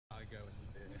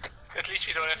At least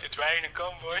we don't have to try in a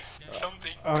convoy.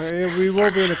 Something. Yeah, we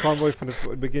will be in a convoy from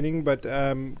the beginning, but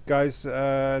guys,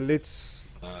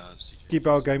 let's keep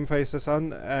our game faces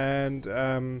on. And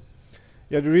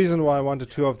yeah, the reason why I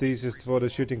wanted 2 of these is for the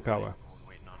shooting power.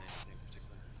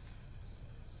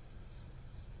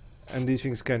 And these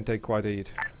things can take quite a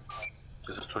hit.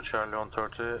 This is 2 Charlie on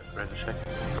 30, ready to check.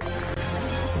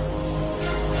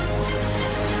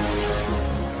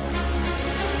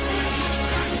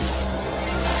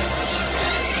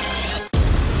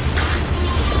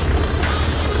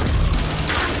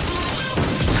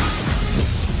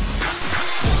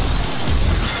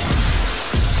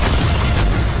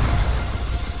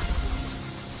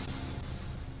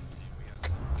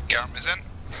 Arm is in.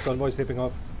 Convoy stepping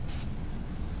off.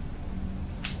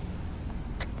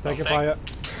 Taking fire.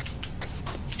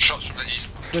 Shots from the east.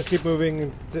 Just keep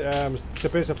moving.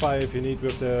 Suppress the fire if you need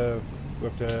with the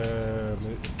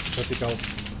verticals.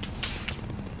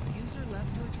 User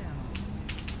left your channel.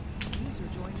 User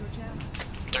joined your channel.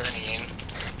 Turning in.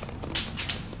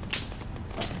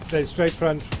 Stay straight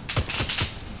front.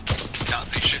 Can't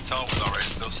see shit all with our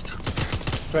race dust.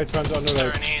 Straight front on the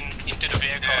road. Turn in into the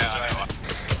vehicle. Yeah, I know.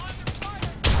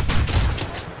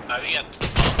 We got.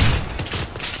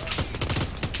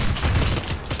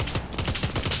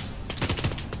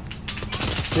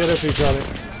 Zero 3 Charlie.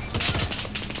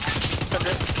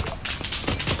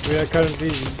 We are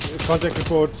currently contact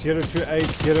report 028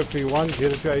 031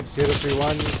 028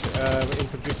 031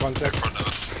 infantry contact.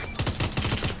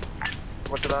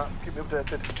 Roger that, keep me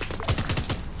updated.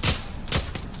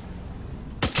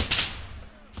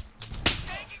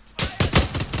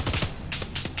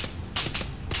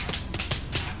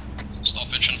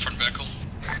 Stop engine front vehicle.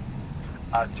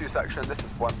 2 sections, this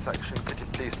is 1 section. Could you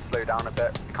please slow down a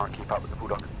bit? You can't keep up with the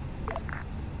Bulldog.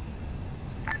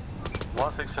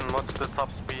 1 section, what's the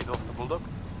top speed of the Bulldog?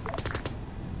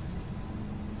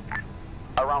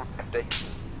 Around 50.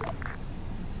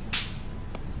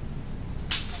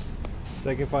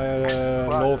 Taking fire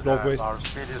north northwest. Our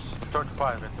speed is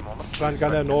 35 at the moment. Front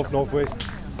gunner north northwest.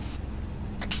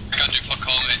 I can't do fuck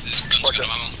all, mate. This gun's got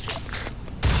ammo.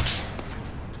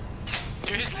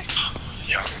 Seriously?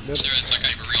 Yeah. Yep. Seriously, I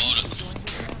can't even reload it.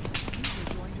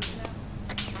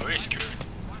 Oh, he's good.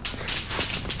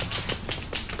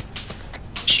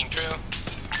 Pushing through.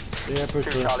 Yeah, push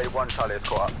 2 through. Charlie, 1 Charlie is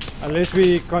caught up. Unless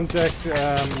we contact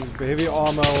heavy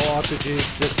armor or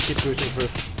RPGs, just keep pushing through.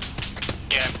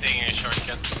 Yeah, I'm taking a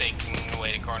shortcut, taking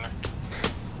away the corner.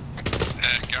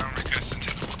 Garen requesting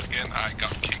teleport again. I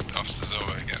got kicked off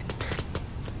Zoa again.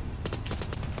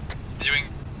 Viewing.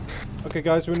 Okay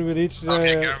guys, when we reach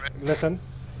the listen,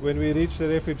 when we reach the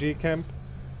refugee camp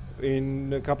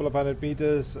in a couple of 100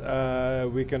 meters,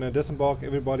 we're gonna disembark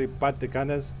everybody but the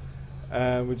gunners.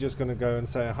 We're just gonna go and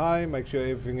say hi, make sure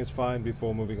everything is fine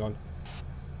before moving on.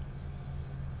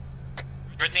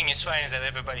 Everything is fine. Is that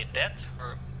everybody dead?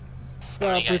 Or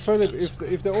Yeah, preferably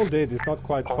if they're all dead, it's not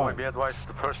quite fine. Be advised,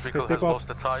 the first vehicle has lost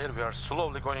the tire. We are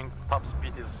slowly going, top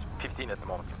speed is 15 at the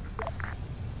moment.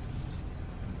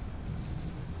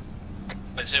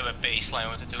 Let's do a baseline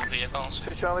with the 2 vehicles.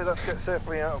 2 Charlie, let's get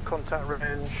safely out of contact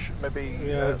range, maybe...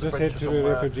 Yeah, just head to the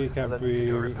refugee camp.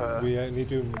 We need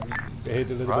to head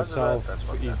a little bit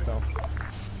south east now.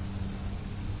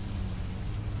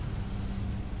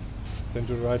 Turn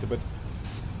to the right a bit.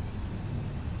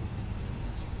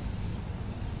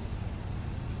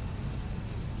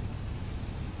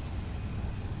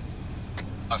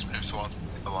 Let's move towards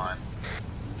the line.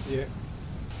 Yeah.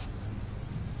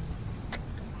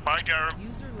 Hi, Garen.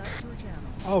 User left your channel.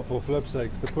 Oh, for flip's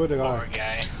sakes, the poor Poor guy.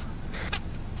 guy.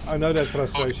 I know that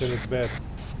frustration, it's bad.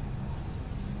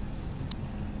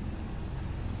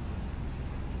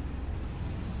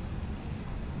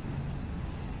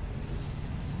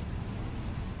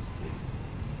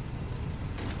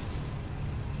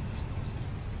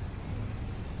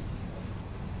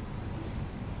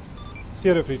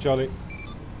 Sierra 3 Charlie.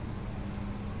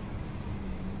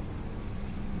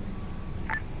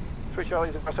 Three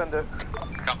Charlie's in Crescendo.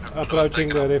 Approaching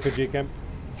the refugee camp.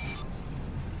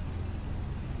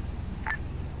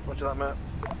 Roger that, Matt.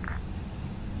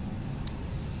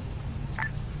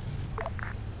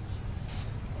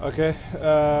 Okay,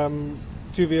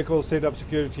 2 vehicles set up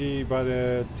security by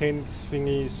the tent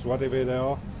thingies, whatever they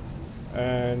are.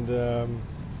 And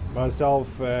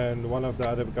myself and one of the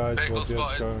other guys will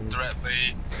just go and...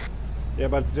 directly. Yeah,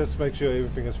 but just make sure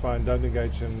everything is fine. Don't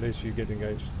engage unless you get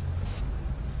engaged.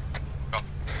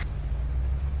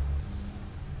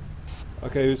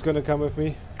 Okay, who's going to come with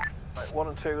me? Right, 1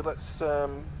 and 2, let's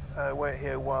wait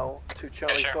here while 2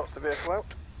 Charlie sorts the vehicle out.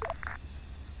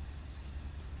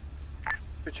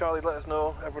 Charlie, let us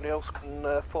know. Everybody else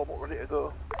can form up ready to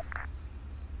go.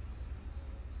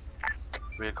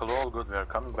 Vehicle all good, we are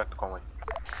coming back to convoy.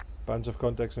 Bunch of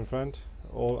contacts in front,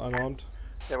 all unarmed.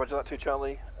 Yeah, roger that too,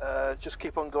 Charlie. Just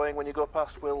keep on going. When you go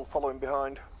past, we'll follow in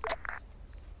behind.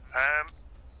 Are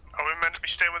we meant to be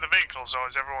staying with the vehicles, or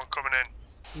is everyone coming in?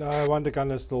 No, I want the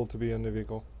gunners still to be in the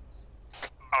vehicle.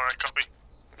 Alright, copy.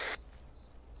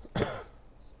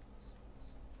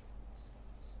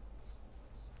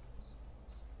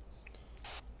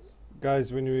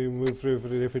 Guys, when we move through for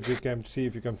the refugee camp, see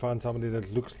if you can find somebody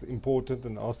that looks important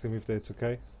and ask them if that's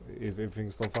okay, if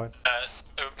everything's still fine.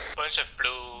 A bunch of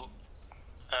blue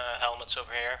helmets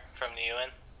over here from the UN.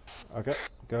 Okay,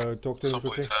 go talk to them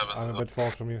quickly. I'm a bit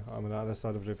far from you. I'm on the other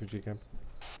side of the refugee camp.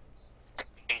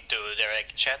 Into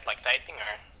direct chat like typing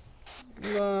or?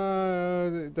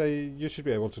 No, you should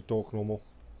be able to talk normal.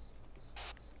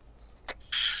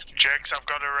 Jax, I've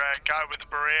got a guy with a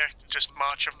beret just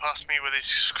marching past me with his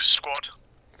squad.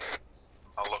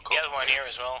 I'll look The other one here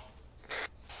as well.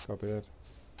 Copy that.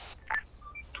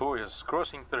 2 is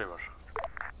crossing the river.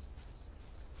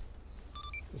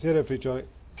 0-3 Charlie.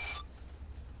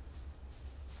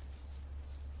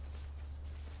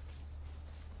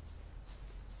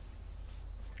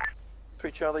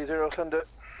 Three Charlie, 0, send it.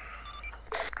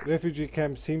 Refugee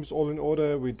camp seems all in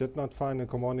order. We did not find a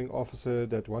commanding officer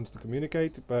that wants to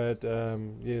communicate, but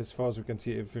yeah, as far as we can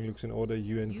see, everything looks in order.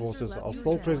 UN forces are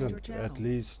still present, at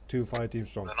least 2 fire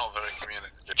teams strong. They're not very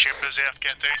communicative. Chambers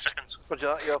AFK 30 seconds. Roger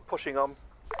that, you're pushing on.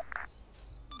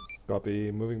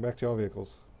 Copy, moving back to our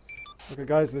vehicles. Okay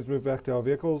guys, let's move back to our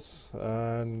vehicles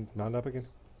and mount up again.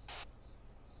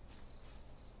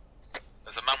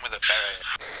 There's a man with a beret.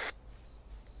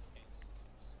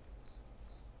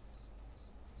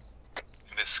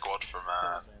 This squad from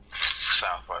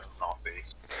southwest to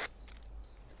northeast.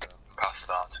 Past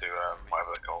that to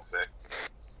whatever they call it.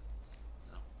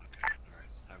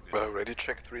 Ready,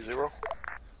 check 3-0.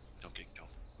 Don't get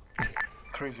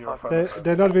going. 3-0.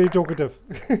 They're not very talkative.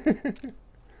 Maybe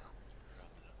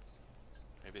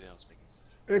they don't speak.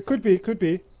 It could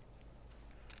be.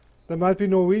 They might be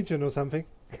Norwegian or something.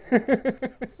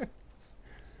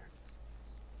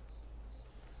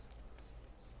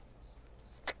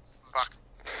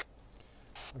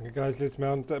 Okay guys, let's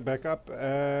mount back up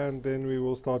and then we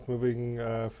will start moving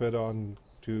further on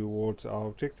towards our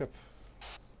objective.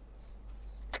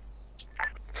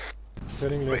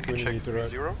 Turning left when you need to road.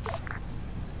 0.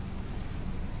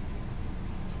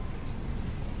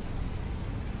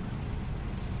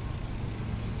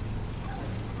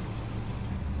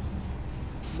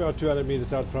 About 200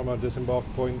 meters out from our disembark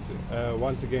point.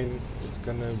 Once again, it's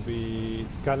going to be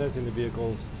gunners in the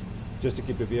vehicles just to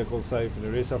keep the vehicles safe, and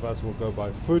the rest of us will go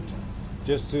by foot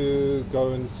just to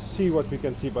go and see what we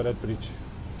can see by that bridge.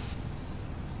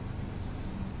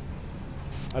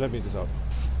 I don't mean this out.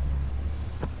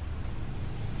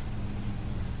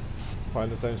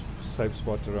 Find the safe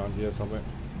spot around here somewhere.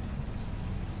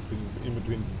 In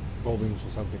between buildings or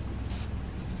something.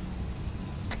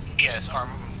 Yes,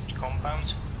 armed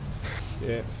compound.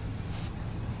 Yeah.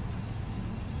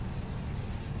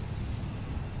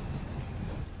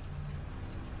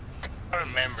 I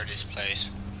remember this place.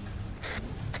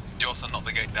 You also knocked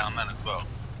the gate down then as well.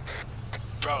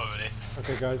 Probably.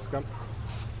 Okay guys, come.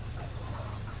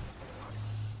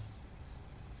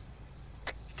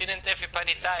 Didn't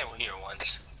everybody die here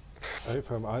once?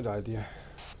 If I died, yeah.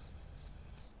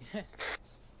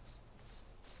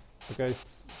 Okay,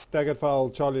 staggered file,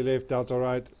 Charlie left, Delta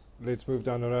right. Let's move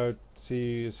down the road.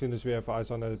 See as soon as we have eyes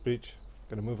on that bridge.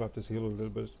 Gonna move up this hill a little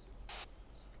bit.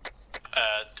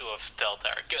 2 of Delta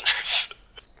are gunners.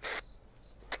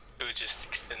 Who just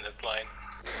extended line.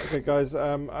 Okay guys,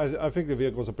 I think the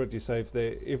vehicles are pretty safe.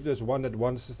 If there's one that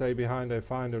wants to stay behind, they're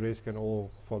fine, the rest can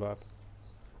all follow up.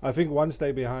 I think one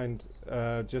stay behind,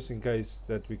 just in case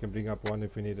that we can bring up one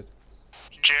if we need it.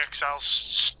 JX, I'll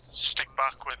stick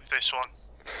back with this one.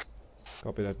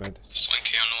 Copy that, mate.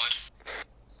 Swanky on the way.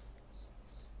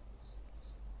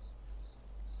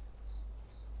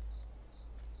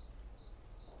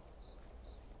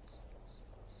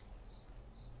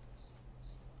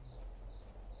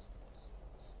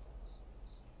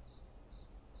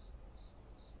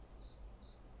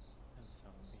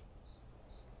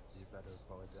 You better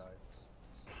apologize.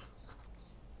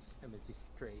 I'm a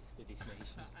disgrace to this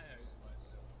nation.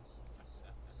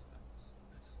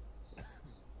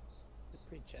 The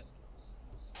preacher.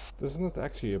 This isn't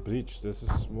actually a breach, this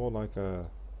is more like a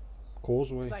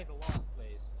causeway. It's like the last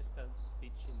place, just a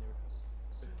beach in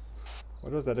there.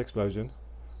 What was that explosion?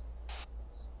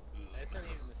 That's not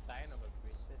even the sign of a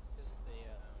bridge, that's just a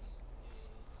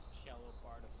shallow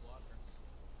part of water.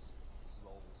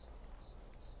 Lol.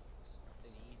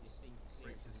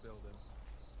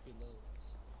 below.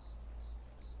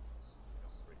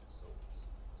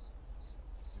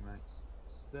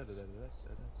 There's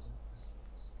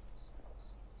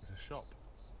a shop.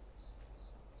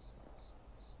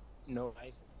 No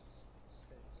items.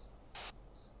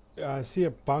 I see a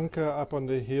bunker up on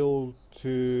the hill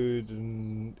to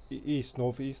the east,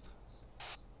 northeast.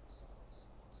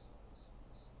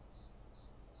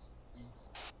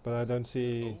 But I don't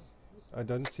see. I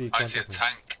don't see I see a contact.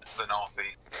 tank to the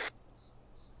northeast.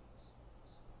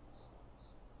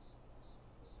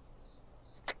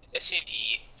 I see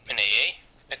an AA,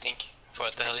 I think.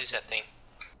 What the hell is that thing?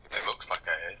 It looks like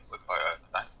a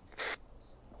tank.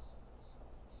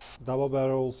 Double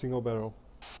barrel, single barrel.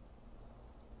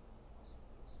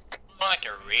 More like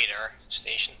a radar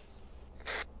station.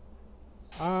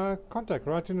 Contact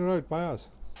right in the road by us.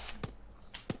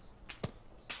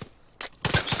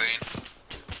 I've seen.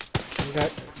 Okay.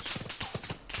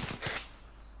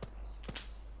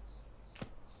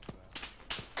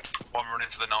 One running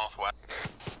to the northwest.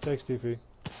 Takes TV.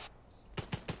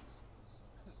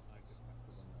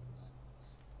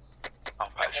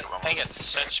 I got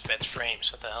such bad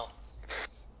frames, what the hell?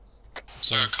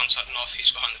 So contact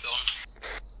northeast behind the building.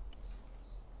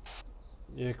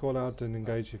 Yeah, call out and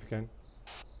engage if you can.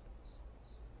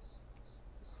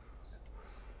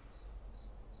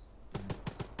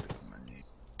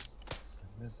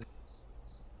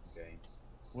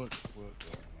 Work.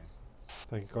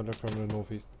 Take a contact from the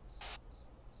northeast.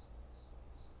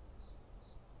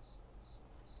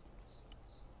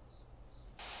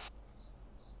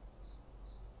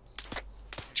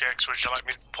 Jax, would you like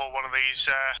me to pull one of these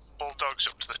bulldogs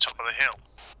up to the top of the hill?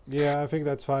 Yeah, I think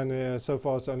that's fine. So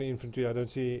far it's only infantry. I don't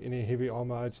see any heavy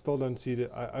armor. I still don't see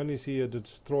the. I only see a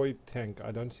destroyed tank.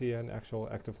 I don't see an actual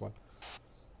active one.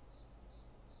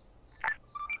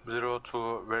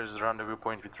 02, where is the rendezvous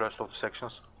point with the rest of the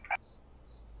sections?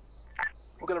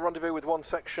 We're going to rendezvous with one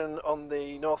section on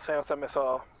the north-south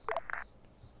MSR.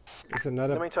 It's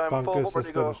another meantime, bunker forward, ready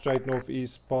to go. system straight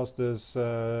northeast past this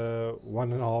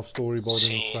 1.5-story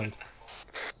building in front.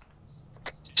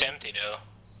 It's empty though.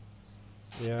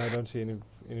 Yeah, I don't see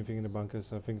anything in the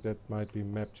bunkers. I think that might be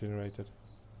map generated.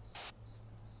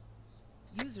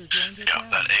 User joined your Yeah,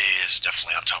 channel. that A is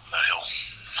definitely on top of that hill.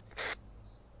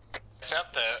 It's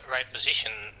not the right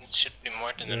position, it should be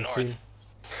more to the Yeah, north. seen.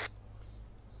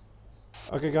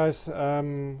 Okay guys,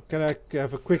 can I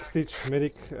have a quick stitch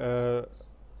medic?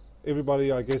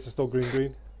 Everybody I guess is still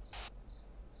green.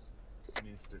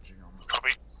 Need stitching on.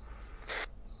 Copy.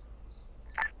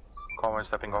 Convoy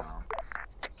stepping off.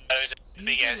 There's a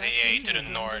big ass AA to the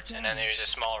north, and then there's a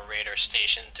small radar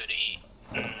station to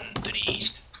the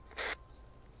east.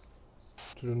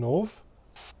 To the north?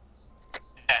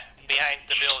 Yeah, behind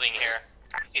the building here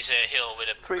is a hill with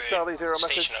a 3 Charlie 0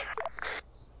 message. station up.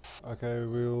 Okay,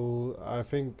 I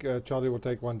think Charlie will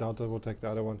take one, Delta will take the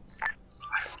other one.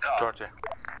 Georgia.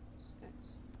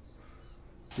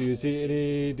 Do you see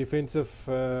any defensive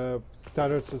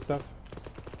turrets and stuff?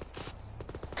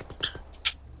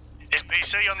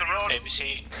 NPC on the road.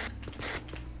 ABC.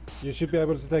 You should be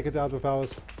able to take it out with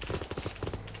ours.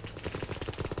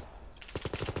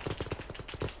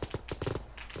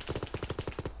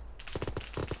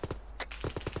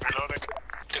 Reloading.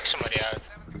 Took somebody out.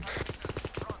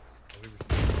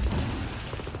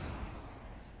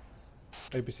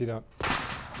 APC down.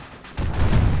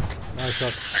 Nice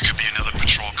shot. There could be another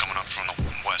patrol coming up from the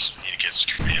west. You need to get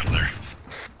security up there.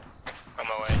 On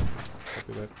my way.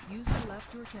 Copy that. User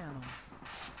left your channel.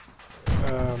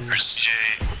 There's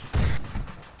CJ.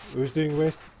 Who's doing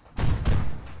west?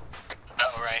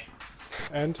 Oh, right.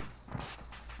 And?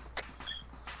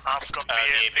 I've got the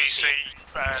NPC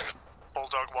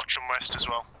bulldog watching west as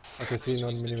well. Okay, seen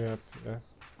on minimap. Yeah.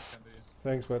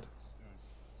 Thanks, bud.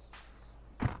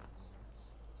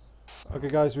 Okay,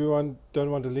 guys, we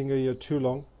don't want to linger here too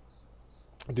long.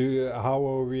 How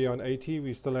are we on 80?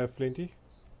 We still have plenty.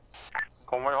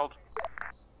 Convoy hold.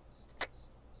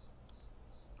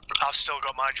 I've still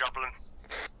got my javelin.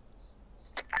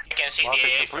 You can see One the AA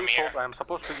section, from please here. hold. I'm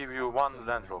supposed to give you one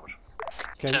Land Rover.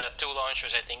 Can 2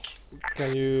 launchers, I think.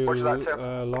 can you Roger that,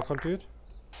 Tim. lock onto it?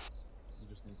 You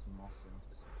just need some more things.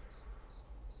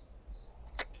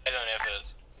 I don't have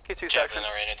a Q2 javelin section.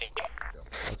 or anything.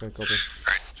 Okay, copy.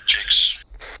 Alright, Jakes.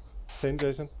 Same,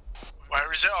 Jason.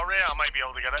 Where is it? Oh, yeah, I might be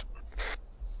able to get it.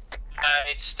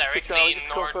 It's directly Charlie, just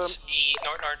confirm.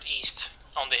 northeast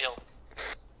on the hill.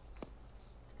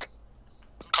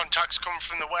 Contacts come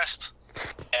from the west.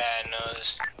 And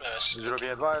Zero be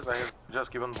advised, I have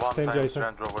just given one Same, time Jason.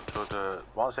 Land Rover to the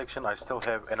one section. I still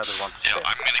have another one. Yeah,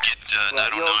 I'm gonna get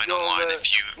 909 online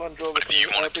if you Land Rover if you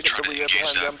can want to pick up try the to rear engage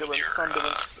behind the that ambulance,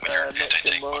 with your next in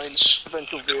anti-tank line, weapons.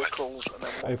 potential vehicles, and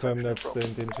then I affirm that's the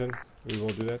intention. We will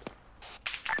do that.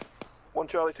 1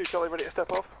 Charlie, 2 Charlie, ready to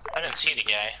step off? I didn't see the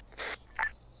guy.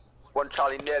 1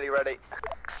 Charlie, nearly ready.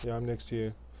 Yeah, I'm next to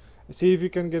you. See if you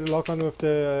can get a lock on with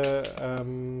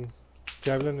the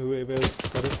javelin, whoever's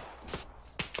got it.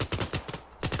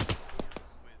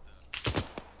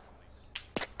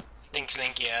 Think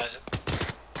Slinky has it.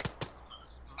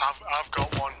 I've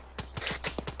got one.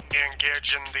 You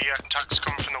engage and the attacks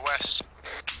come from the west.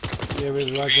 Yeah,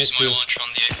 we're right Use next to my you. launcher on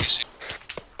the APC.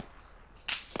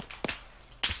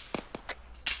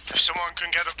 If someone can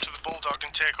get up to the Bulldog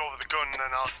and take over the gun, then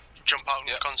I'll jump out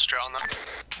and concentrate on that.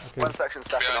 Okay. 1 section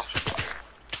stepping off.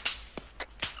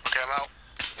 Okay, I'm out.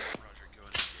 Roger, go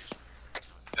ahead and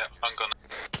engage. Yeah, I'm gonna.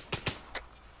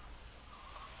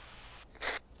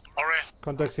 Alright,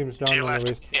 Contact seems down To your on the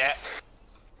left. west. Yeah.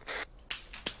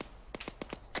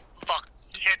 fuck.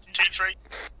 Hit T3.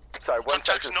 Sorry, 1 Contact's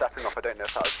section not- stepping off, I don't know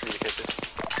if that was communicated.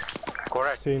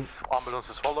 Correct. Seen. Ambulance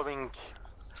is following.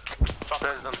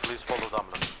 President, please follow the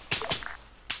ambulance.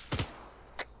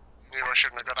 Knew I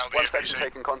shouldn't have got out the 1 section APC.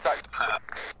 taking contact.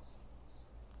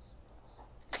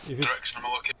 If you Direction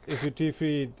I'm looking. if you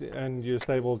T3 and you're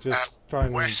stable, just try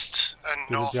and West and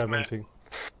do the north, javelin mate. thing.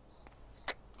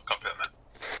 Copy that, man.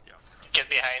 Get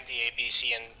behind the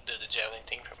APC and do the javelin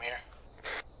thing from here.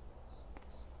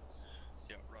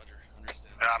 Yeah, Roger.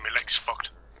 Understand. Ah, my leg's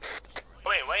fucked.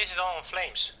 Wait, why is it all in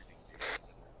flames?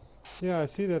 Yeah, I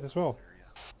see that as well.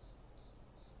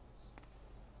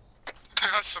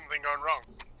 That's something gone wrong.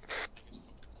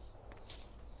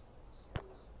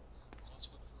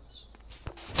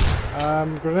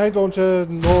 Grenade launcher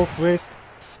northwest.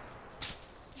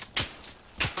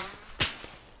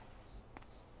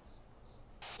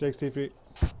 Jake's T3.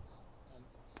 Yeah,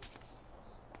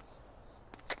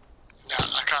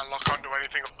 I can't lock onto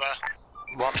anything up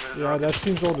there. Yeah, that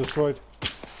seems all destroyed.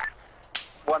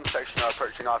 1 section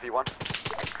approaching RV1.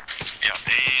 Yeah,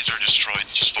 AAs are destroyed.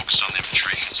 Just focus on the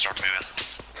infantry and start moving.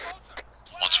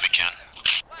 Once we can.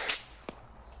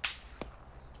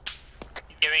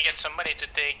 Can we get somebody to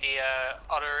take the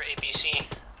other APC?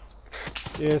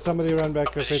 Yeah, somebody run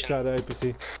back with it Opposition. out of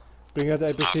APC. Bring out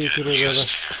the APC to the You river.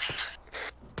 guys-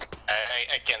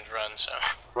 I can't run, so.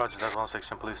 Roger, that 1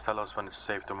 section. Please tell us when it's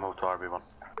safe to move to RB1.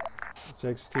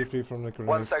 Jake's T3 from the 1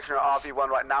 grenade. section at RV1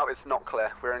 right now, it's not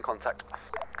clear. We're in contact.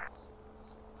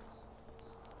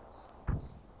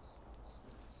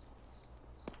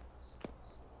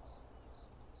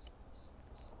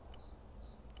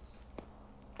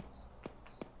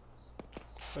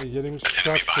 Are you getting shots to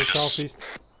behind us. southeast?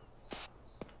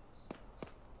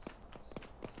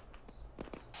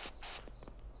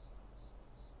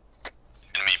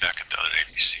 Enemy back at the other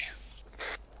APC.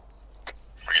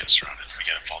 We're getting surrounded. We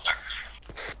gotta fall back.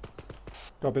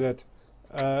 Copy that.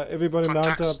 Everybody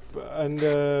mount up and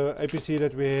APC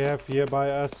that we have here by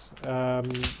us,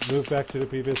 move back to the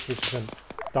previous position.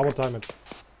 Double time it.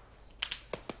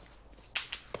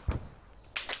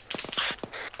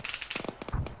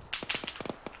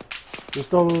 You're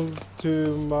still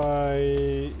to my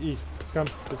east. Come,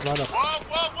 let's line up.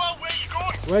 Whoa, where you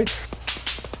going? Wait,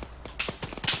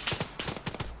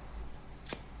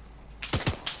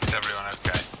 Is everyone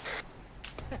okay?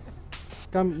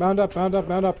 come, mount up, mount up,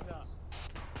 mount up.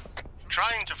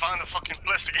 Trying to find a fucking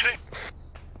place to get in.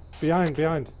 Behind,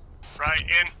 behind. Right,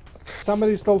 in.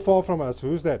 Somebody stole fall from us.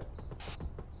 Who's that?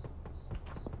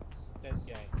 That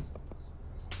guy.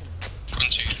 1,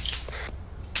 2.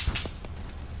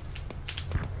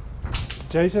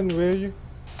 Jason, where are you?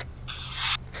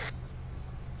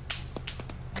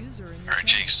 User in your Alright,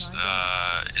 Jakes. channel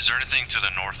timed out. Is there anything to the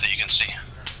north that you can see?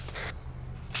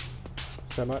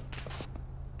 Stand up.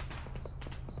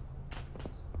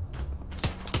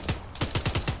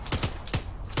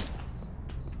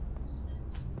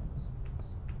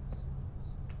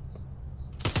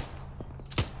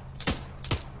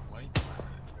 Wait.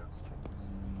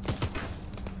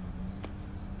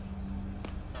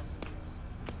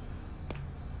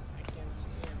 I can't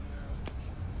see him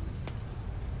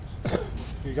now.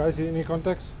 You guys see any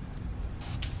contacts?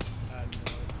 No.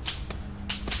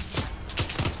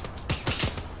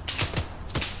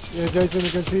 Yeah, Jason,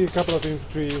 you can see a couple of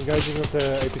infantry engaging with the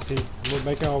APC. We're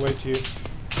making our way to you.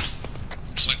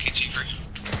 Slinky T3.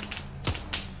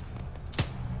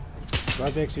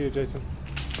 Right next to you, Jason.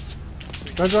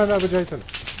 Don't run over Jason.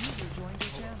 User joined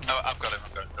your channel. Oh, I've got him,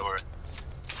 don't worry.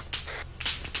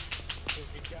 If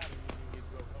we got him, we can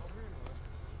get broke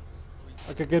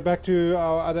over. Okay, get back to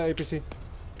our other APC.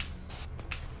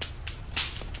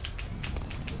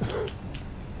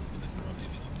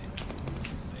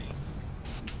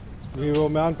 We will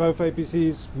mount both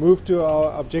APCs, move to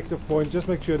our objective point, just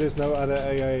make sure there's no other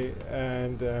AA,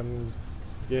 and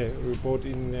yeah, report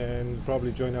in and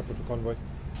probably join up with the convoy.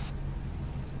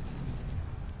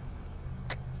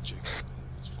 Jake,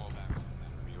 let's fall back and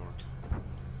then reorg.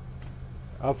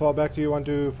 How far back do you want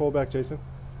to fall back, Jason?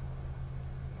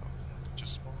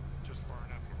 Just far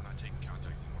enough where we're not taking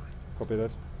contact anymore. Copy that.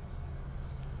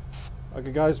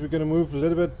 Okay guys, we're going to move a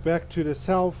little bit back to the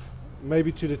south,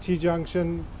 maybe to the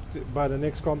T-junction by the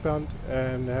next compound,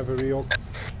 and have a reorg.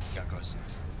 Yeah, guys.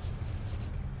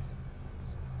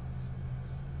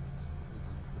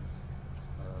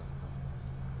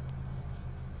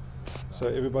 So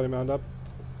everybody mount up.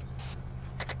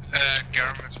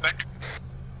 Government's back.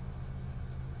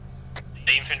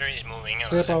 The infantry is moving.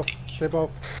 Step off, step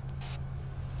off.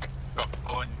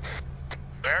 On.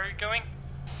 Where are you going?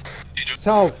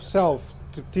 South, south,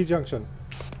 to T-junction.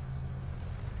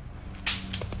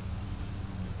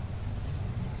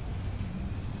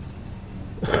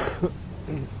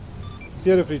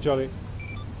 03 Charlie.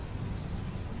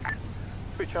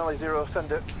 3 Charlie 0,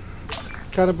 send it.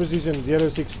 Current position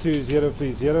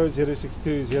 062030,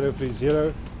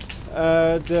 062030.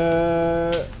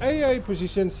 The AA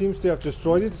position seems to have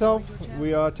destroyed itself.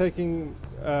 We are taking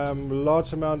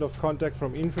large amount of contact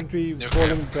from infantry,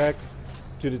 falling back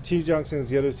to the T-junction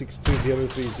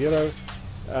 062030.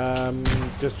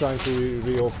 Just trying to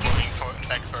reorg. Moving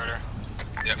back further.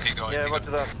 Yep, keep going. Yeah,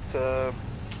 roger that.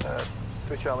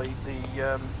 3 Charlie, the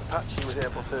Apache was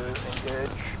able to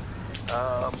engage,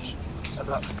 and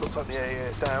that puts the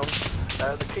AA down.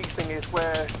 The key thing is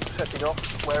we're setting off,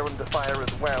 we're under fire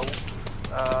as well.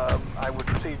 I would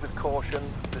proceed with caution,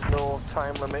 there's no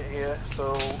time limit here,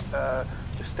 so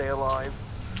just stay alive.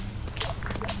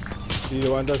 Do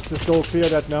you want us to still clear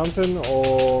that mountain,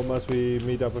 or must we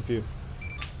meet up with you?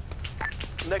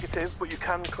 Negative, but you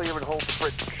can clear and hold the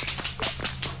bridge.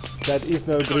 That is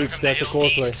no bridge, that's a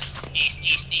causeway.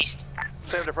 East.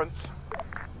 Same difference.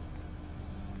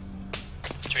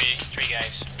 Three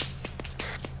guys.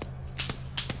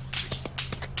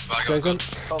 Jason?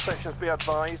 All sections be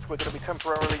advised, we're going to be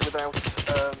temporarily without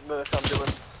MERT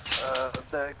ambulance.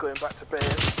 They're going back to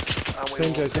base, and we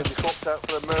will be swapped out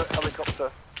for a MERT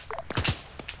helicopter.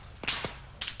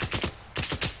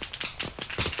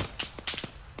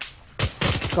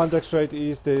 Contact straight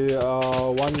east, they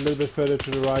are one little bit further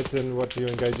to the right than what you're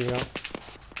engaging now.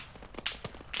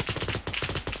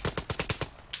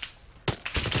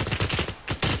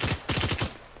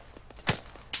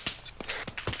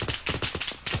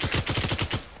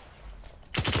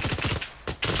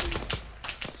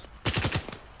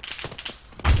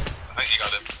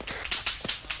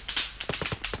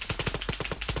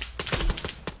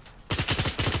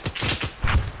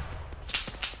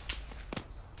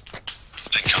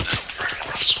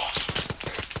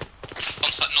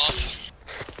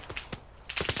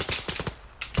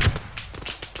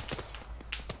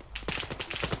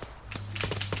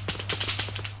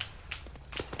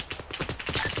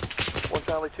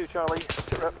 Charlie,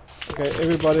 okay,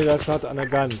 everybody that's not on a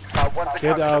gun,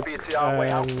 get out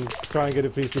and try and get a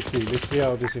 360. Let's clear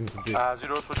out this infantry.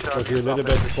 Because we're a little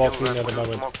bit blocking at the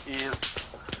moment.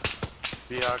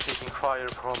 We are taking fire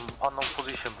from unknown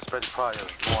position, spread fire,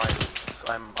 no islands.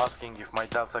 I'm asking if my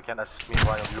Delta can assist me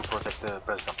while you protect the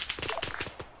president.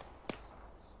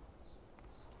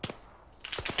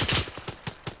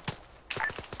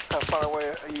 How far away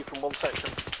are you from one section?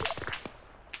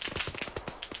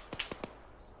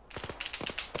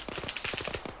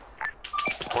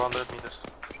 Meters.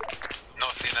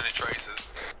 Not seeing any traces.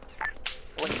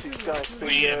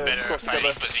 We had better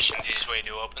fighting position. This is way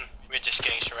too open. We're just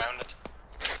getting surrounded.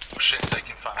 Shit,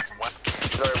 taking fire from where?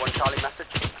 01 Charlie message.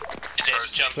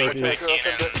 Just jumping back in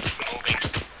and moving.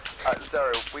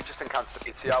 0, we just encountered a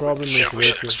PTR. Problem is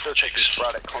we're still taking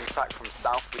sporadic contact from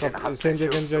south. We didn't have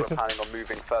visuals, so we're planning on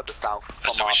moving further south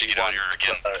from we should get out here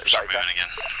again. Start moving again.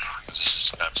 This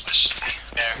is a bad place.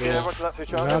 Yeah, roger that, 2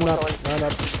 Charlie. Man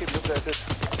up. Keep it updated.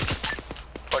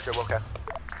 Roger, okay.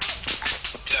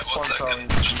 Yeah, 1 second.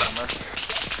 Just that.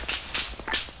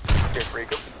 Okay, 3,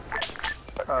 go.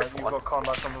 You've got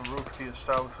contact on the roof to your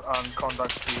south and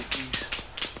contact to your east.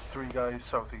 3 guys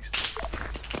southeast.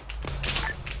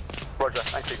 Roger,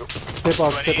 thanks, Eagle. Step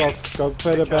off. Go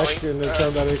further back in the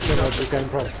same direction as we came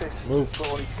from. Move.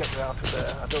 Get me out of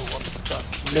there. I don't want that.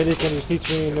 Medic, can you teach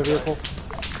me in the vehicle?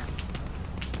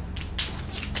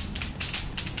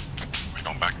 We're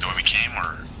going back the way we came,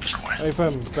 or different way? Hey,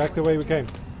 firm, back the way we came.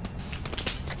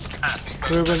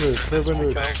 Proven route.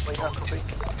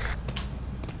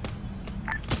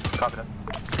 Copy that.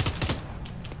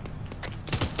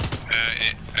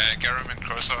 Garmin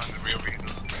Crosser in the rear vehicle.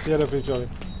 Sierra 3 Charlie.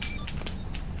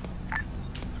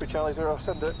 Charlie 0,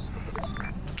 send it.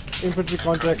 Infantry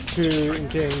contact too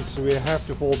intense. We have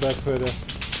to fall back further.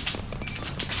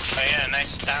 Oh yeah,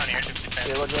 nice down here to defend.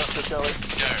 Yeah, roger that, 2 Charlie.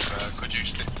 Yeah, could you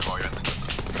stick the warrior in the gun?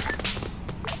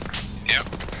 Yep.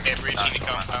 Yeah, breaching the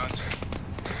compound.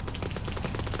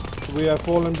 We are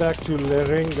falling back to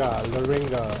Leringa,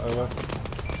 over.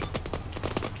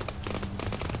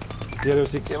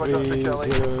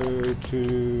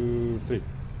 063023.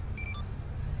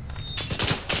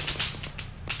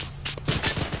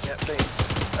 Yeah, same.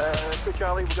 2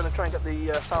 Charlie, we're going to try and get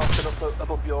the Falcon up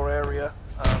above your area,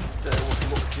 and we'll see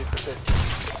what we can do for this.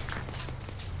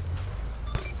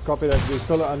 Copy that. We're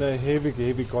still under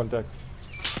heavy contact.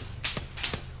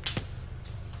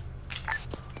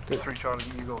 3 Charlie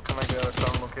Eagle, can I get a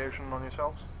current location on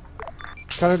yourselves?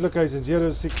 Current location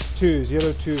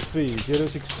 062023,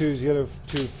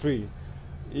 062023.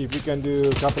 If you can do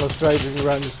a couple of straight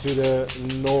runs to the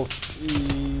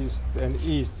northeast and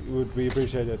east, it would be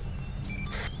appreciated.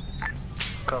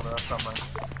 Cover, that's not mine.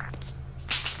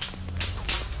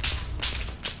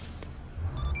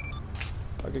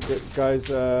 Okay, guys,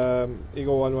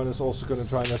 Eagle 1-1 is also going to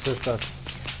try and assist us.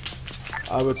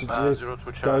 I would suggest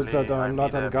those that are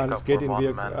not on guns get in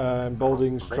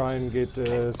buildings, try and get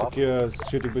a secure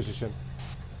shooting position.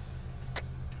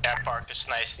 Yeah, park is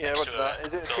nice. Yeah, what's that?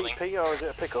 Is it a building. TP or is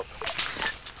it a pickup?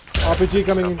 RPG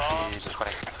coming in.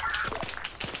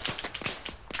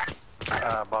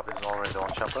 Bob is already on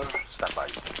chopper. Stand by.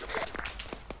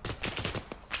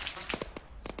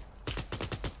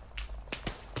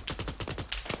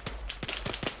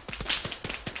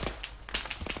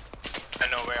 I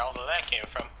know where all of that came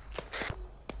from.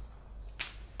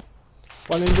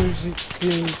 One infantry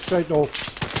scene straight north.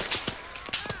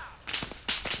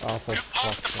 Oh, for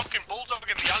fuck's sake. Fucking bulldog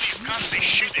in the alley, you can't see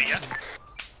shit here.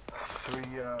 3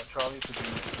 Charlie to do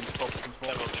focus and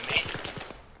That will be me.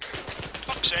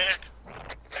 Fuck's sake. I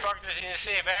parked us in the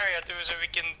same area too, so we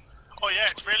can. Oh yeah,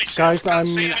 it's really safe. Guys, Can't I'm.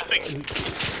 see anything.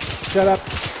 Shut up.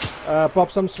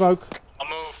 Pop some smoke. I'll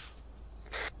move.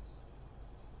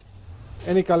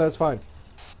 Any color is fine.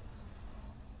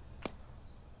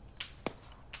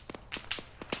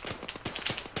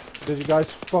 Did you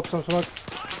guys pop some smoke?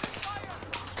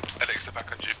 Alex,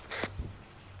 back on you.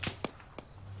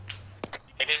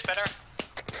 It is better.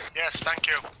 Yes, thank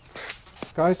you.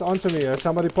 Guys, answer me.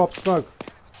 Somebody pop smoke.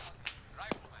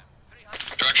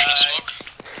 Direction of smoke.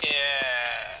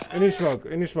 Yeah. Any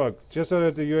smoke. Just so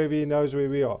that the UAV knows where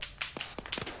we are.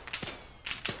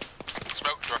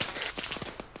 Smoke drop.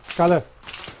 Color.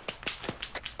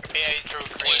 Yeah, he drew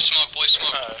green. Blue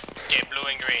smoke. Yeah, blue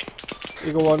and green.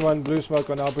 Eagle 1-1, blue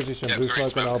smoke on our position. Yeah, Blue green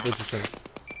smoke on smoke our coming. position.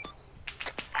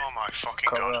 Oh my fucking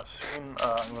cover god. us soon.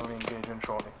 I'm going to be engaging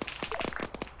shortly.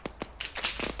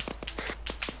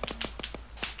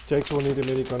 Jakes will need a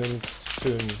medic on him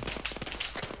soon.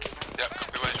 Yeah,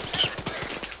 copy where you position.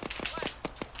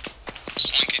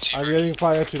 Slinky team. I'm hearing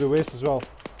fire to the west as well.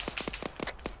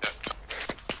 Yeah,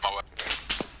 my way.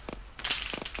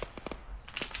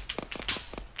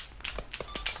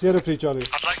 03 Charlie.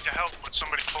 I'd like to help, but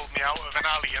somebody pulled me out of an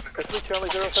alley and It's 3 Charlie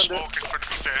 0, send it. smoke in front of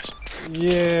my face.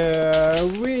 Yeah,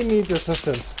 we need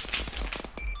assistance.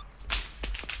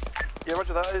 Yeah,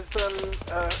 roger that. Is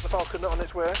the Falcon on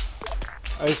its way?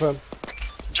 Affirm.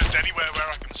 Just anywhere where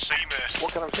I can see, mate.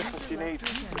 What kind of assistance do you need?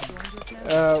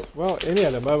 Well, any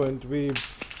at the moment. We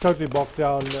totally bogged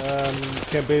down.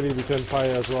 Can barely return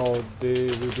fire as well.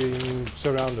 We're being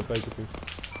surrounded basically.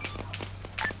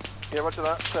 Yeah, roger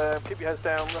that. Keep your heads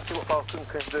down. Let's see what Falcon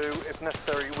can do. If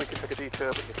necessary, we can take a detour,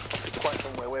 but you're obviously quite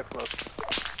some way away from us.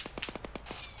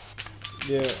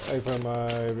 Yeah, Affirm,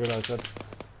 I realize that.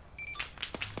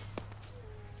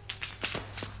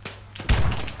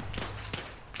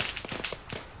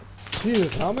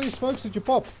 Jesus, how many smokes did you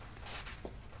pop?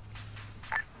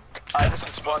 This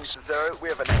is 1-0. We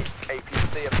have an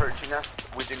APC approaching us.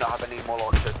 We do not have any more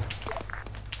launchers.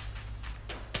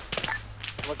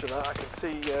 Roger that. I can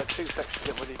see 2 sections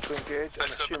get ready to engage.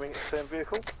 I'm assuming it's the same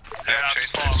vehicle. Yeah,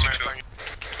 that's fine, mate. Thank you.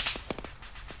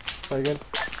 Say again.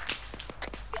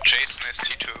 Jason is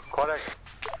T2. Correct.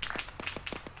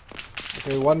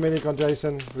 Okay, 1 minute on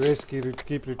Jason. Rest,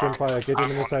 keep return fire. Get him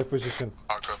in a safe position.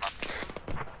 Oh, good man.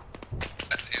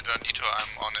 You don't need to,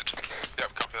 I'm on it.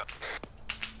 Yep, copy that.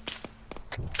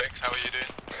 Bex, how are you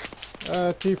doing?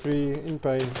 T3, in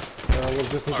pain. We'll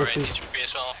just need to Alright, sleep. HP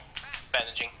as well.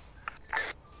 Bandaging.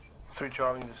 3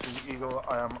 Charlie, this is Eagle.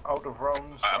 I am out of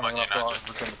rounds. I'm on and you I've now. got to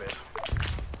return the base.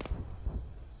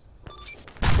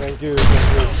 Thank you,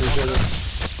 appreciate it.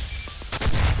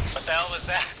 What the hell was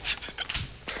that?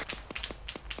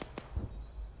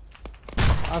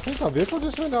 I think our vehicle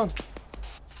just went down.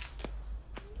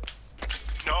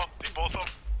 No,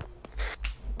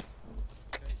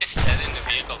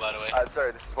 by the way.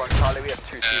 Sorry, this is 1 Charlie, we have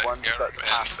 2 T1s, but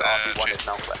past RP1 is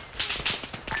now clear.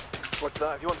 What's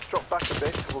that? If you want to drop back a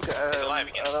bit, we'll get an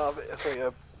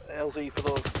LZ for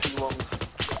those T1s.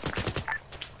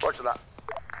 Roger that.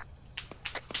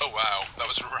 Oh wow, that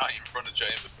was right in front of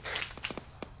James.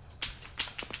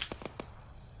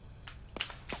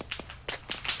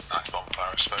 Nice bonfire,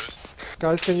 I suppose.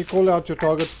 Guys, can you call out your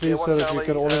targets, please, so that we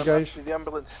can all engage? The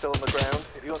ambulance is still on the ground.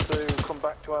 If you want to come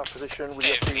back to our position with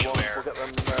your T1, we'll get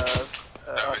them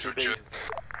RTB.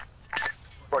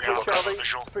 Roger,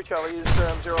 3 Charlie is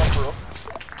 0 Alpha up.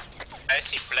 I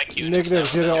see black units. Negative,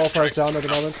 0 Alpha is down at the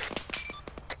moment.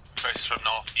 Both from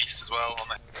northeast as well on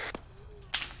the...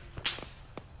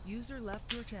 User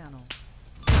left your channel.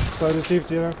 So received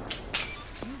 0.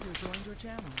 User joined your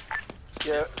channel.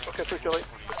 Yeah, okay, 3 Charlie.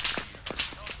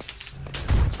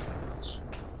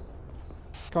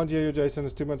 Can't hear you, Jason.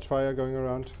 There's too much fire going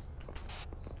around.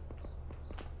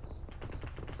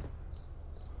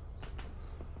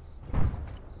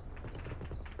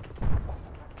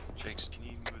 Jakes, can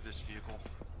you move this vehicle?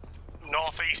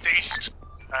 Northeast east,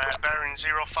 bearing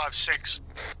 056.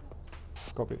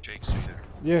 Copy. Jakes, are you there?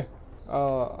 Yeah.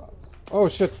 Oh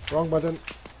shit, wrong button.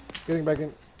 Getting back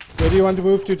in. Where do you want to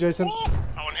move to, Jason? I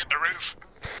want to hit the roof.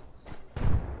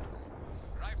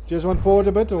 Just want forward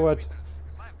a bit or what?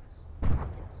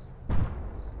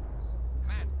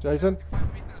 Jason?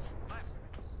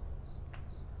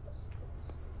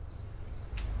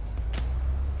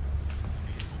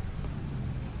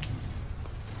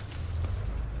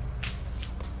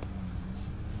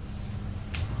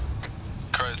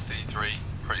 Crow's D3,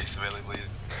 pretty severely bleeding.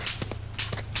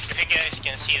 If you guys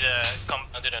can see the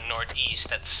compound to the northeast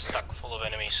that's stuck full of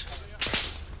enemies.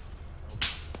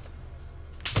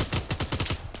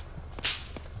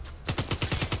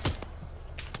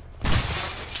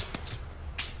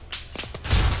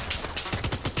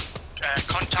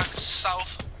 Contacts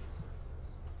south.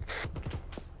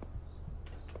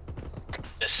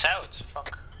 The south?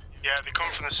 Fuck. Yeah, they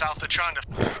come from the south, they're trying to...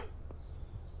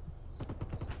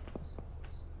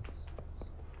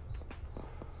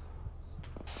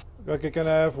 Okay, can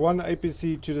I have 1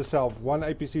 APC to the south, 1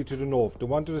 APC to the north. The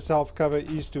one to the south cover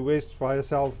east to west via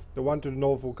south. The one to the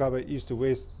north will cover east to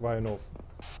west via north.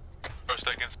 First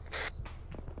seconds.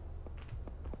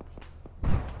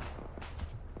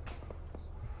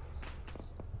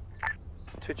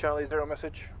 Charlie, 0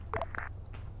 message.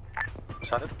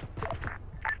 Sounded?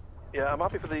 Yeah, I'm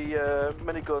happy for the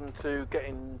minigun to get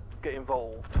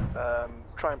involved.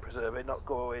 Try and preserve it, not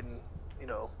go in, you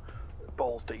know,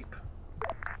 balls deep.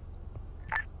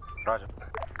 Roger.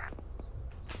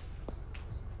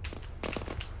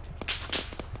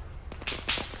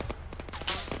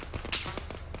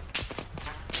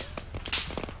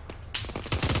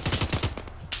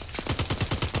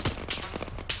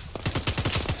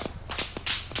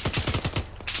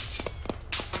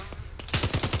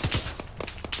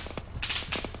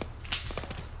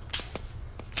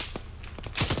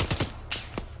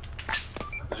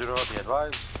 Zero, be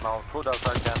advised. Now, through Delta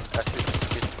can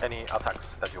assist with any attacks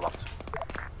that you want.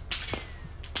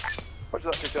 What's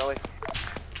that, Charlie?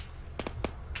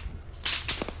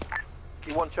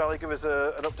 You want Charlie, give us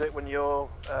an update when you're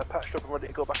patched up and ready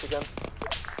to go back again.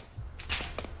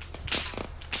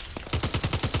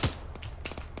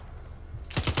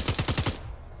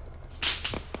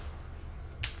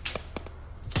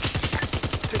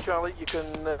 To Charlie, you can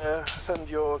send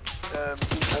your details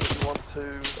if you want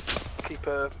to keep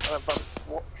an advanced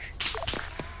watch.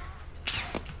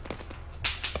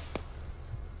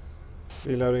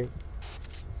 Reloading.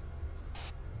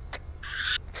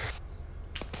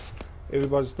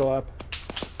 Everybody's still up.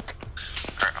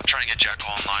 Alright, I'm trying to get Jack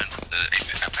online with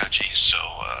the Apache, so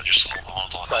just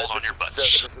hold on your butts.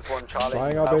 This is 1 Charlie.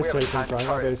 Trying our best, Jason, trying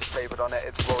our best. Favored on it,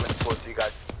 it's rolling towards you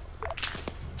guys.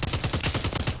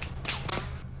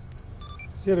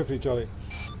 0-3 Charlie.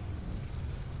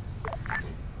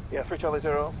 Yeah, 3 Charlie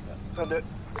 0. Send it.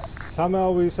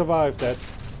 Somehow we survived that.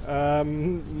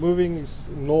 Moving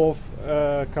north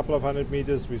a couple of 100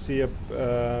 meters, we see a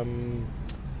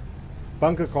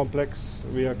bunker complex.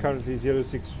 We are currently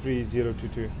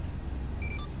 063-022.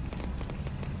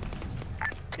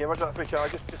 Yeah, roger that, 3 Charlie.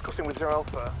 Just discussing with 0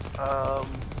 Alpha.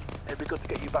 It'd be good to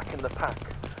get you back in the pack.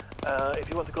 If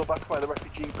you want to go back by the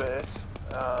refugee base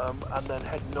and then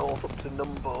head north up to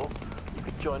Numbo, you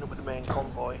could join up with the main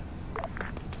convoy.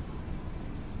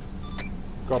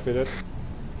 Copy that.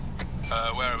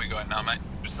 Where are we going now, mate?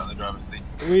 Just on the driver's seat.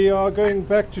 We are going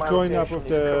back to My join up with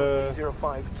the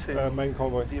 052 main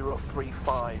convoy.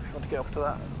 035. If you want to get up to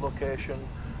that location,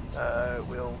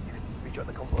 we'll rejoin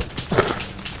the convoy.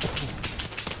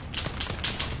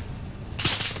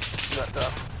 That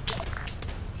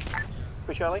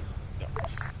 3 Charlie? Yeah,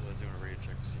 just doing a radio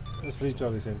check to see. It's 3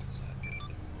 Charlie sent.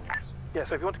 Yeah,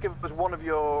 so if you want to give us one of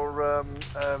your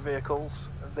vehicles,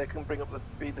 they can bring up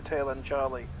be the tail end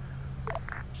Charlie.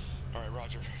 Alright,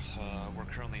 roger. We're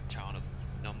currently in town of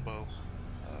Numbo.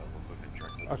 We're moving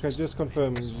directly. Okay, just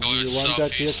confirm. You want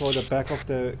that vehicle at the back of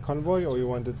the convoy, or you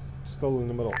want it still in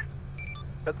the middle?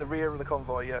 At the rear of the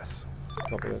convoy, yes.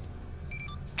 Copy that.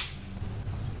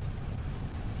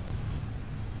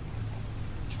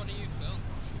 Which one are you, Phil?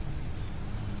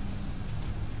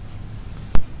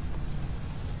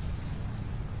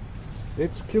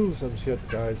 Let's kill some shit,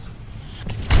 guys.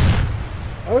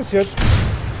 Oh shit!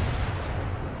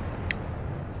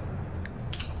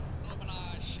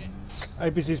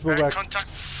 APCs pull back.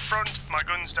 Contact front, my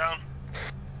gun's down.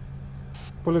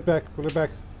 Pull it back, pull it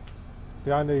back.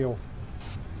 Behind the hill.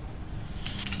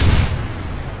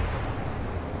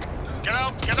 Get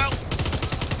out, get out!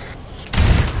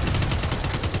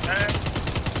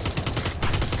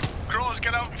 Crawlers,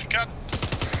 get out if you can.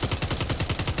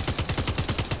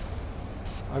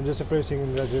 I'm just suppressing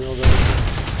in that general direction.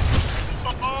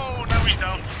 Oh, now he's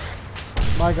down.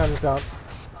 My gun is down.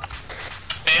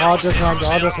 Hard dismount,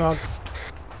 hard dismount.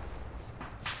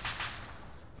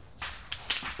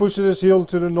 Push to this hill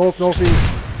to the north-northeast.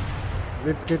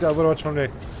 Let's get Overwatch from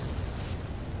there.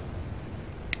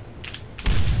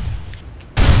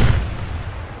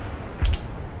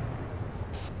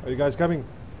 Are you guys coming?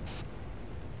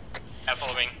 I'm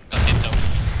following. That's it though.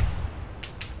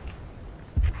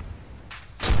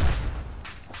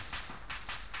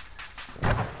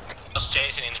 Just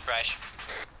chasing in the crash.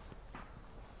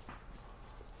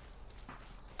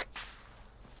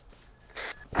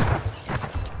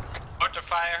 Water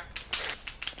fire.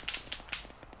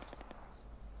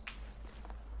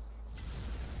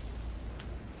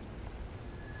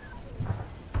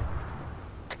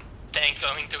 Tank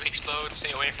going to explode,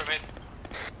 stay away from it.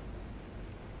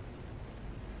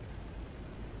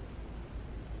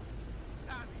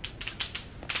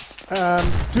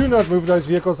 Do not move those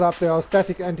vehicles up, they are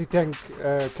static anti-tank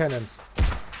cannons.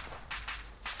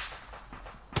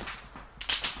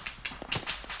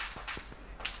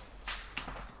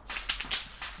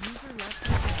 User left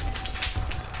your channel.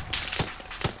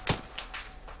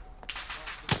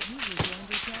 User joined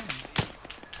your channel.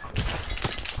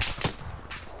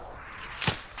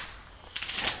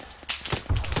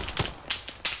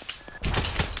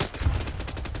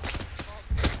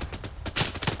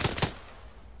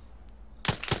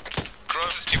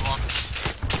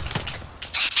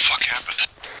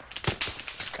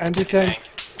 Anti-tank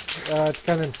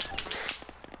cannons.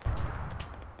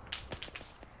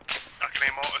 I can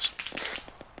aim mortars.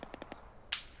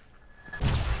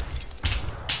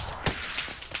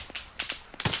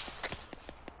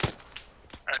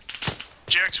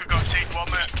 JX, we've got T1,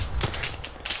 mate.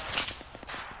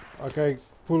 Okay,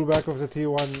 pull back of the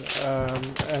T1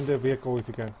 and the vehicle if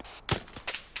you can.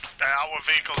 Our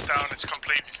vehicle's down, it's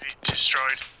completely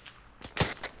destroyed.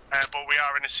 But we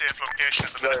are in a safe location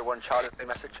at the minute. 1 Charlie,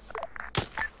 message.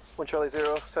 1 Charlie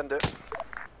 0, send it.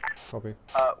 Copy.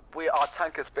 Our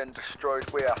tank has been destroyed.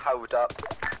 We are held up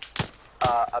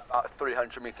about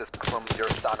 300 meters from your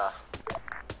Astana.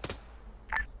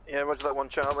 Yeah, roger that 1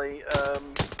 Charlie.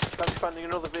 Fancy finding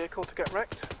another vehicle to get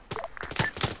wrecked?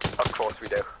 Of course we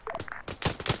do.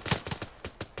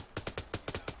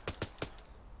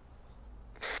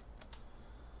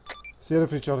 Sierra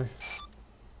 3 Charlie.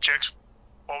 Jigs,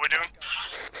 what are we doing?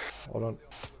 Hold on.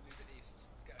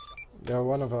 Yeah,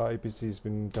 one of our APCs has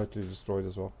been totally destroyed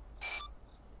as well.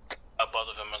 Both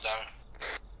of them are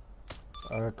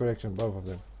down. Correction, both of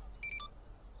them.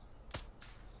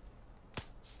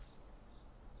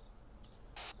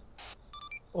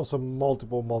 Also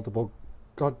multiple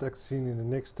contacts seen in the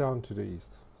next town to the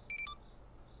east.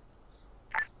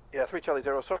 Yeah, 3 Charlie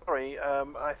 0, sorry,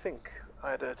 I think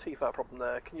I had a T-fire problem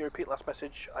there. Can you repeat last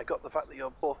message? I got the fact that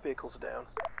your both vehicles are down.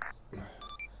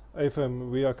 AFM,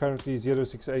 we are currently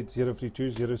 068032,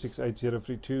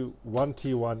 068032, 1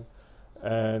 T1,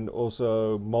 and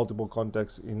also multiple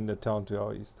contacts in the town to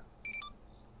our east.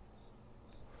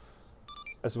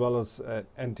 As well as an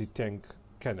anti-tank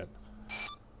cannon.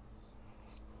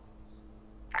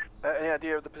 Any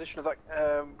idea of the position of that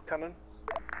cannon?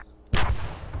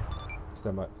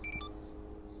 Stand by.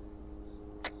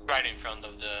 Right in front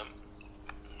of the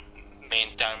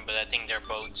main town, but I think they're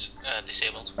both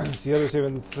disabled.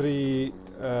 073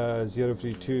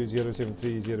 032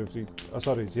 073 03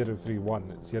 sorry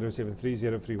 031 073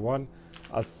 031.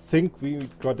 I think we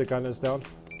got the gunners down.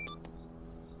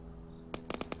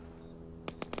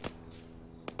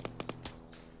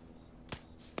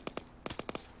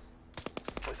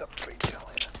 What is that 3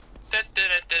 Charlie?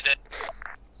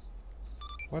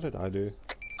 What did I do?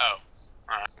 Oh.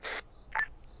 Alright.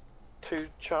 2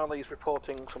 Charlie's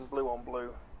reporting some blue on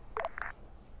blue.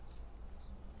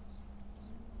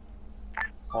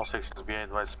 All sections be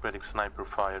advised, spreading sniper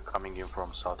fire coming in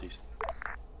from southeast.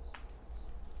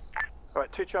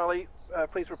 Alright, 2 Charlie,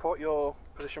 please report your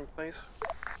position, please.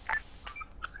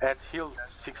 At hill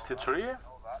 63,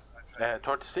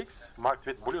 36, marked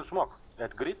with blue smoke.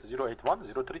 At grid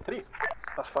 081033.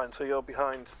 That's fine, so you're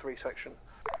behind 3 section.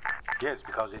 Yes,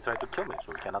 because they tried to kill me,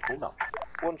 so we cannot move now.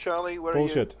 1 Charlie, where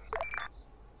Bullshit.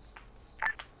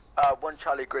 are you? 1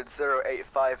 Charlie grid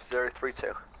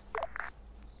 085032.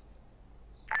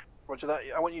 Roger that.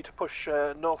 I want you to push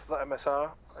north of that MSR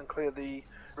and clear the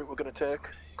route we're going to take.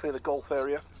 Clear the Gulf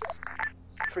area.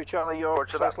 3 Charlie, your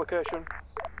first location.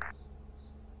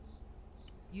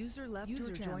 User left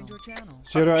User joined your channel.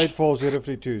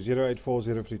 084032.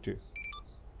 084032.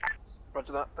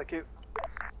 Roger that. Thank you.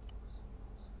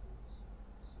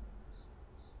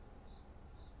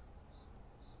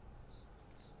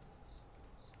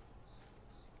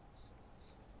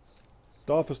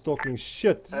 Darth is talking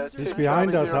shit. He's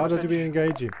behind us. How did we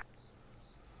engage him?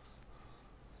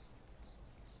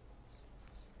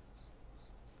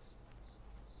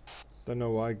 Don't know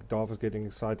why Darth is getting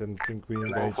excited and think we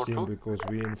engaged him because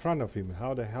we're in front of him.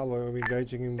 How the hell are we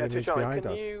engaging him when he's behind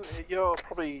us? You're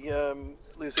probably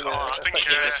losing I think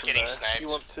you're getting sniped. You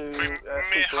want to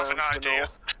sweep around to the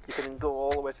north. You can go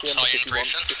all the way to the end if you want.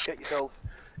 Just get yourself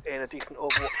in a decent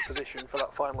overwatch position for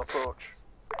that final approach.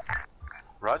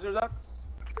 Roger that.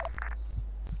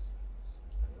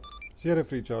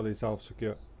 03 Charlie, self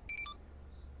secure.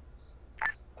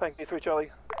 Thank you, 3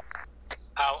 Charlie.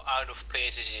 How out of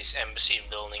place is this embassy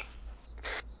building?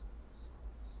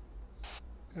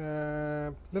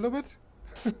 Little bit.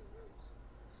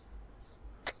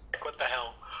 What the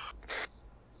hell?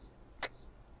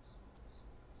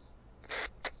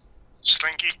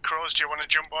 Slinky, Crows, do you want to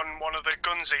jump on one of the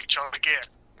guns each on the gate?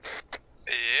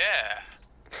 Yeah.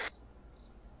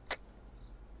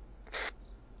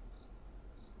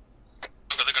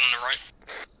 Got the gun on the right.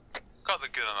 Got the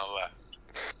gun on the left.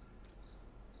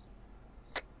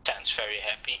 Sounds very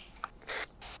happy.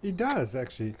 He does,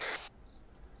 actually.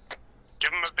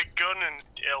 Give him a big gun and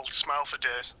he'll smile for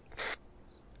days.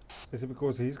 Is it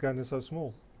because his gun is so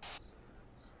small?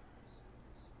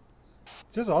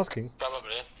 Just asking.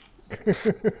 Probably.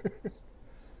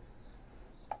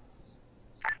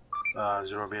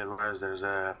 0 be advised, there's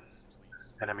a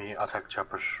enemy attack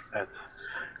chopper at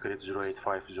grid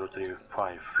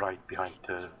 085035 right behind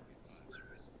the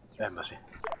embassy.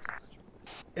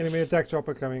 Enemy attack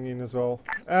chopper coming in as well.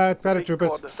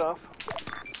 Paratroopers.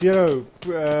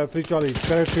 03 Charlie,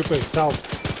 paratroopers south.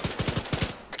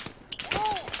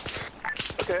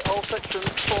 Okay, all sections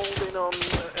fold in on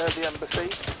the embassy.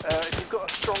 If you've got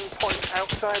a strong point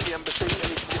outside the embassy and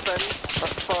you can defend,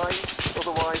 that's fine.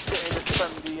 Otherwise, get in and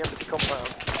defend the embassy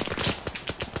compound.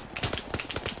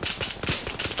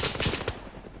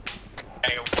 I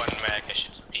got 1 mag, I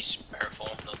should be careful,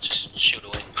 they'll just shoot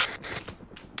away.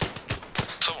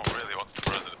 Someone really wants the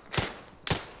president.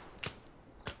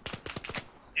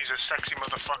 He's a sexy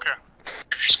motherfucker.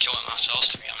 We're just killing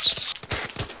ourselves, to be honest.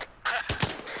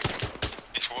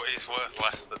 He's worth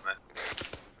less than that.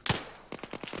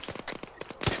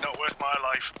 He's not worth my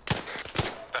life.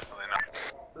 Definitely not.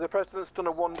 The president's done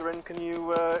a wandering. Can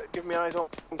you give me eyes on,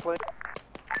 please?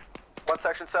 1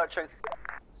 section searching.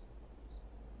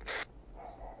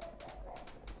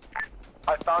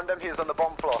 I found him. He's on the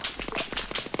bomb floor.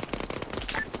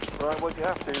 Right, well, you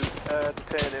have to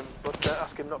detain him, but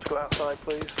ask him not to go outside,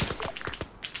 please.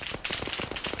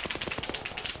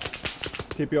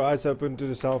 Keep your eyes open to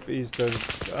the southeast. There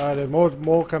are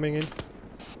more coming in.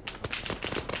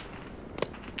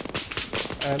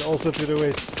 And also to the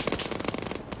west. I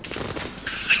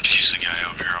think he's the guy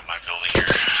over here on my building here,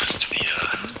 to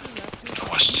the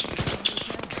west.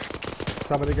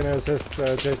 Somebody gonna assist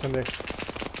Jason there.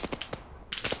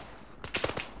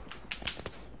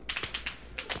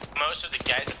 Most of the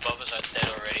guys above us are dead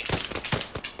already.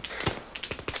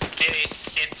 They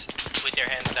sit with their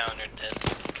hands down, they're dead.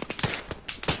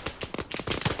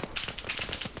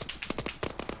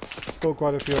 Still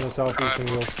quite a few on the southeastern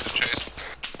hill.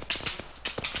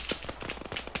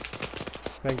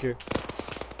 Thank you.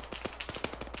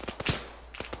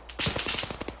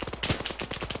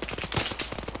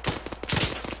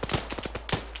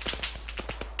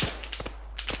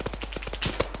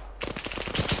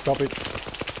 Stop it.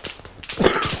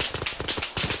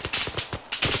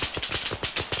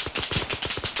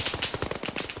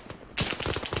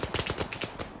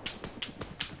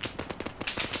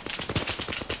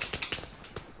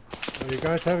 Are you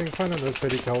guys having fun on those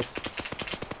verticals?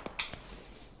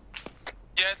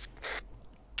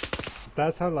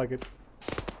 That sound like it.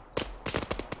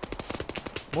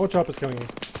 More choppers coming in.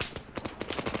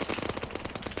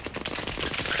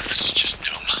 This is just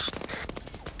dumb.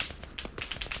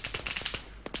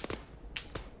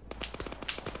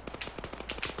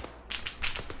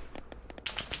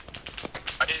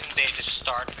 Why didn't they just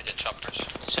start with the choppers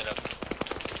instead of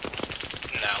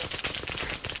now?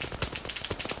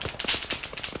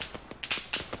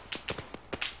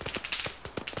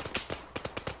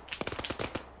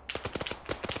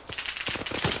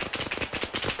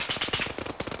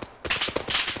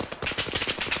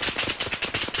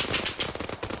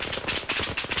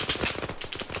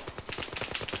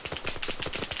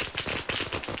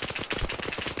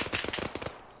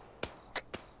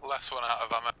 Last one out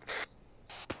of ammo.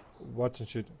 Watch and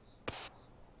shoot.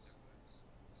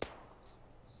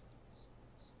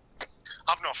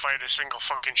 I've not fired a single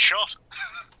fucking shot.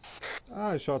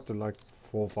 I shot like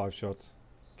 4 or 5 shots.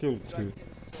 Killed 2.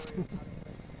 It's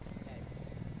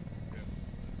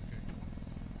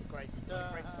a great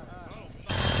start.